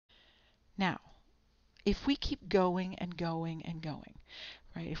if we keep going and going and going,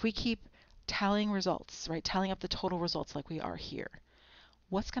 right? If we keep tallying results, right? Tallying up the total results like we are here,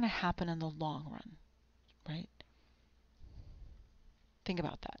 what's going to happen in the long run, right? Think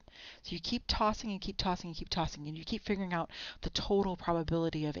about that. So you keep tossing and keep tossing and keep tossing, and you keep figuring out the total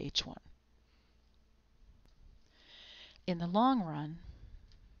probability of H1. In the long run,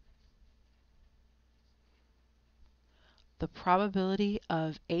 the probability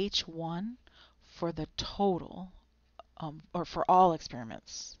of H1 for the total, or for all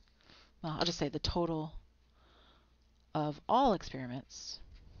experiments, well, I'll just say the total of all experiments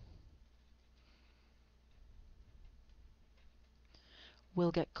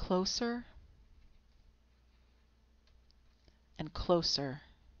will get closer and closer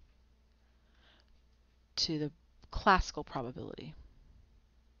to the classical probability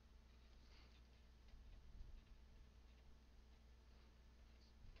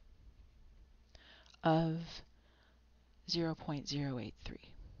of 0.083.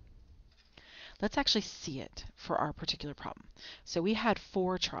 Let's actually see it for our particular problem. So we had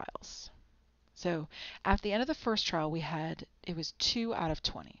 4 trials. So at the end of the first trial, it was 2 out of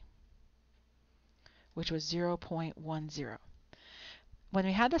 20, which was 0.10. When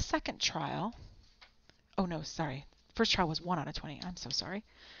we had the second trial, oh no, sorry. First trial was 1 out of 20. I'm so sorry.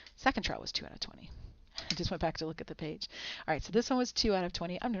 Second trial was 2 out of 20. I just went back to look at the page. All right, so this one was 2 out of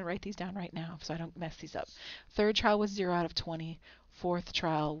 20. I'm going to write these down right now so I don't mess these up. Third trial was 0 out of 20. Fourth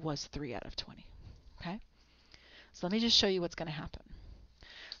trial was 3 out of 20. Okay? So let me just show you what's going to happen.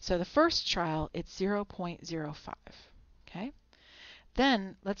 So the first trial, it's 0.05. Okay?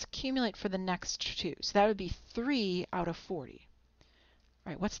 Then let's accumulate for the next 2. So that would be 3 out of 40.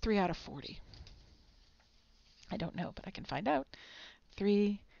 All right, what's 3 out of 40? I don't know, but I can find out.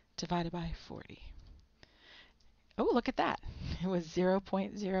 3 divided by 40. Oh, look at that. It was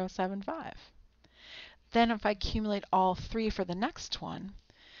 0.075. Then if I accumulate all 3 for the next one,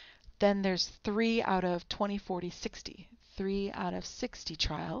 then there's 3 out of 20, 40, 60. 3 out of 60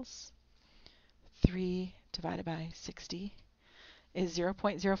 trials. 3 divided by 60 is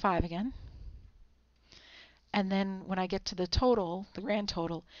 0.05 again. And then when I get to the total, the grand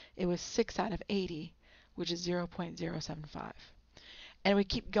total, it was 6 out of 80, which is 0.075. And we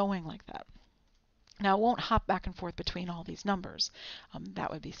keep going like that. Now, it won't hop back and forth between all these numbers.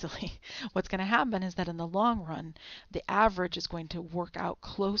 That would be silly. What's going to happen is that in the long run, the average is going to work out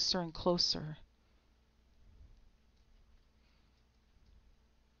closer and closer.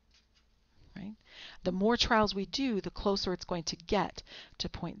 Right? The more trials we do, the closer it's going to get to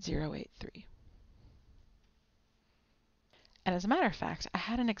 0.083. And as a matter of fact, I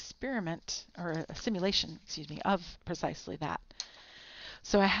had an experiment, or a simulation, excuse me, of precisely that.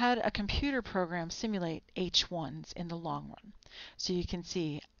 So I had a computer program simulate H1s in the long run. So you can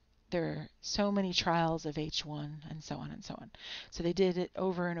see there are so many trials of H1 and so on and so on. So they did it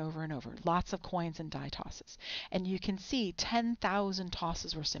over and over and over, lots of coins and die tosses. And you can see 10,000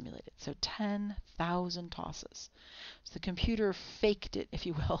 tosses were simulated. So 10,000 tosses. So the computer faked it, if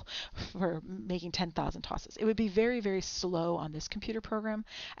you will, for making 10,000 tosses. It would be very, very slow on this computer program.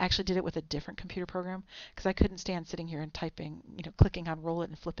 I actually did it with a different computer program because I couldn't stand sitting here and typing, clicking on roll it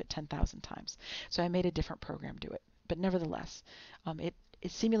and flip it 10,000 times. So I made a different program do it. But nevertheless, it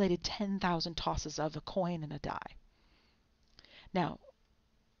simulated 10,000 tosses of a coin and a die. Now,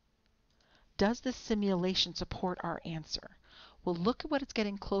 does this simulation support our answer? Well, look at what it's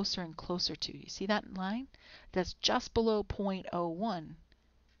getting closer and closer to. You see that line? That's just below 0.01.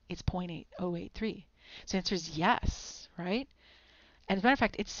 It's 0.083. So the answer is yes, right? And as a matter of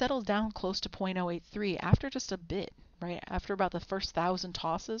fact, it settles down close to 0.083 after just a bit, right? After about the first 1,000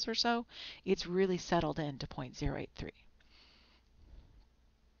 tosses or so, it's really settled into 0.083.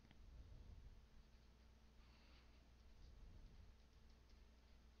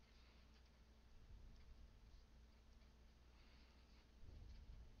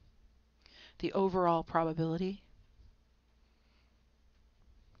 The overall probability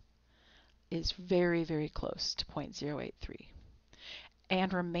is very, very close to 0.083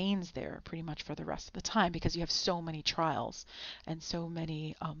 and remains there pretty much for the rest of the time because you have so many trials and so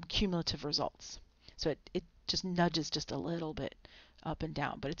many cumulative results. So it just nudges just a little bit up and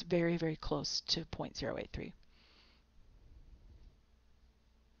down, but it's very, very close to 0.083.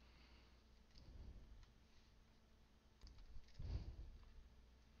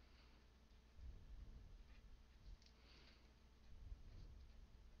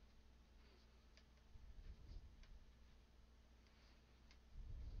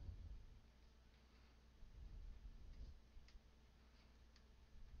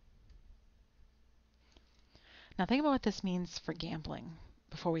 Now think about what this means for gambling.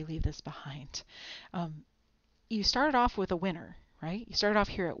 before we leave this behind. You started off with a winner, right? You started off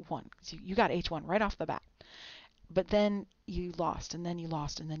here at 1. So you got H1 right off the bat. But then you lost, and then you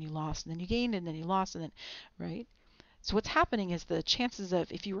lost, and then you lost, and then you gained, and then you lost, and then, right? So what's happening is the chances of,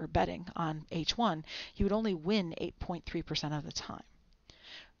 if you were betting on H1, you would only win 8.3% of the time.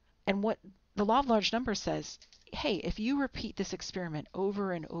 And what the law of large numbers says, hey, if you repeat this experiment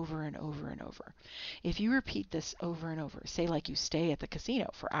over and over and over and over, if you repeat this over and over, say like you stay at the casino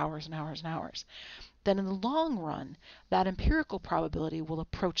for hours and hours and hours, then in the long run, that empirical probability will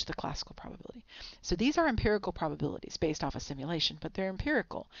approach the classical probability. So these are empirical probabilities based off a simulation, but they're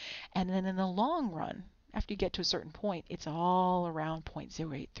empirical. And then in the long run, after you get to a certain point, it's all around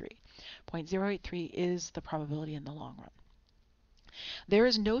 0.083. 0.083 is the probability in the long run. There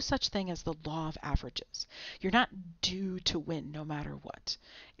is no such thing as the law of averages. You're not due to win no matter what.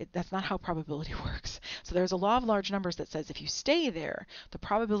 That's not how probability works. So there's a law of large numbers that says if you stay there, the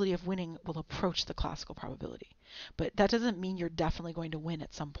probability of winning will approach the classical probability. But that doesn't mean you're definitely going to win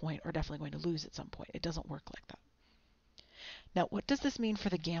at some point or definitely going to lose at some point. It doesn't work like that. Now, what does this mean for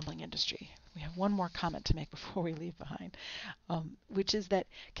the gambling industry? We have one more comment to make before we leave behind, which is that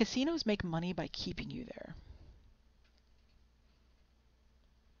casinos make money by keeping you there.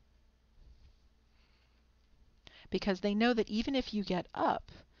 Because they know that even if you get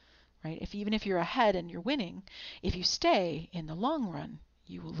up, right, even if you're ahead and you're winning, if you stay in the long run,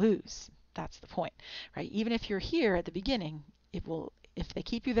 you will lose. That's the point, right? Even if you're here at the beginning, if they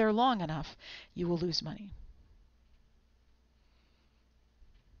keep you there long enough, you will lose money.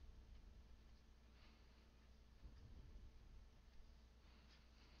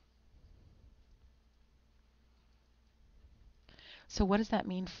 So what does that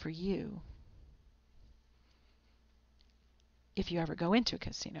mean for you if you ever go into a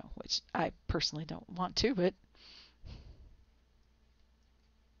casino, which I personally don't want to, but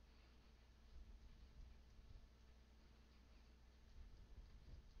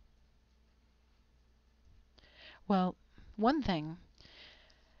well, one thing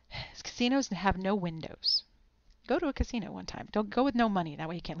is casinos have no windows. Go to a casino one time. Don't go with no money. That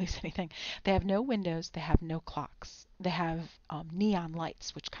way you can't lose anything. They have no windows. They have no clocks. They have neon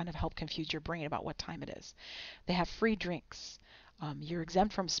lights, which kind of help confuse your brain about what time it is. They have free drinks. You're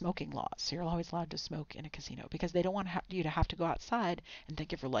exempt from smoking laws, so you're always allowed to smoke in a casino because they don't want you to have to go outside and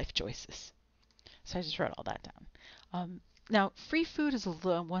think of your life choices. So I just wrote all that down. Now, free food is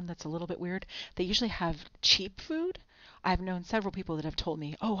one that's a little bit weird. They usually have cheap food. I've known several people that have told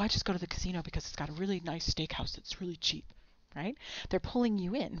me, oh, I just go to the casino because it's got a really nice steakhouse that's really cheap, right? They're pulling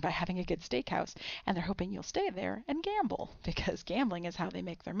you in by having a good steakhouse, and they're hoping you'll stay there and gamble because gambling is how they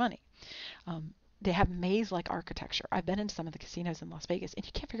make their money. They have maze-like architecture. I've been into some of the casinos in Las Vegas, and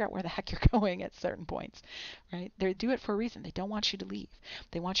you can't figure out where the heck you're going at certain points, right? They do it for a reason. They don't want you to leave.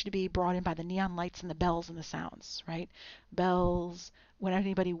 They want you to be brought in by the neon lights and the bells and the sounds, right? Bells, when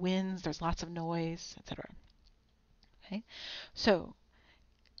anybody wins, there's lots of noise, etc. Okay? So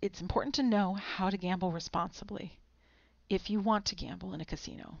it's important to know how to gamble responsibly if you want to gamble in a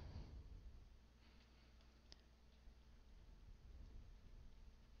casino.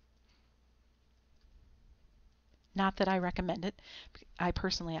 Not that I recommend it. I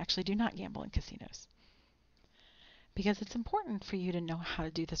personally actually do not gamble in casinos. Because it's important for you to know how to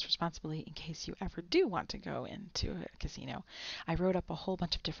do this responsibly in case you ever do want to go into a casino. I wrote up a whole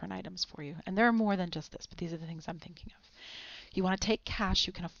bunch of different items for you, and there are more than just this, but these are the things I'm thinking of. You want to take cash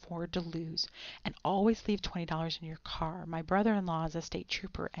you can afford to lose, and always leave $20 in your car. My brother-in-law is a state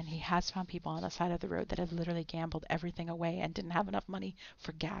trooper, and he has found people on the side of the road that have literally gambled everything away and didn't have enough money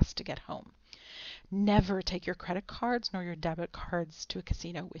for gas to get home. Never take your credit cards nor your debit cards to a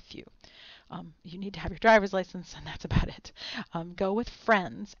casino with you. You need to have your driver's license, and that's about it. Go with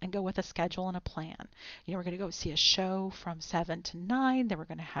friends and go with a schedule and a plan. We're going to go see a show from 7 to 9, then we're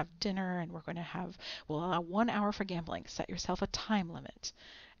going to have dinner, and we're going to have, we'll allow 1 hour for gambling. Set yourself a time limit.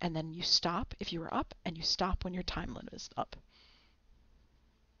 And then you stop if you are up, and you stop when your time limit is up.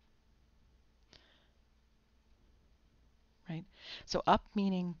 Right? So up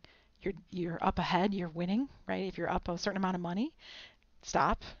meaning you're up ahead, you're winning, right? If you're up a certain amount of money,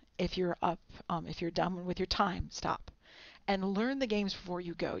 stop. If you're up, if you're done with your time, stop. And learn the games before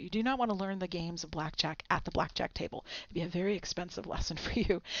you go. You do not want to learn the games of blackjack at the blackjack table. It'd be a very expensive lesson for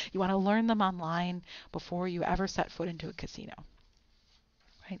you. You want to learn them online before you ever set foot into a casino.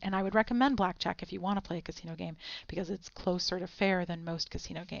 Right? And I would recommend blackjack if you want to play a casino game because it's closer to fair than most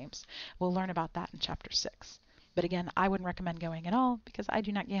casino games. We'll learn about that in Chapter 6. But again, I wouldn't recommend going at all because I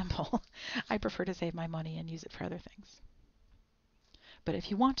do not gamble. I prefer to save my money and use it for other things. But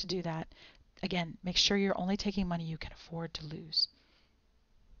if you want to do that, again, make sure you're only taking money you can afford to lose.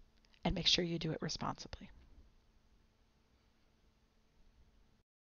 and make sure you do it responsibly.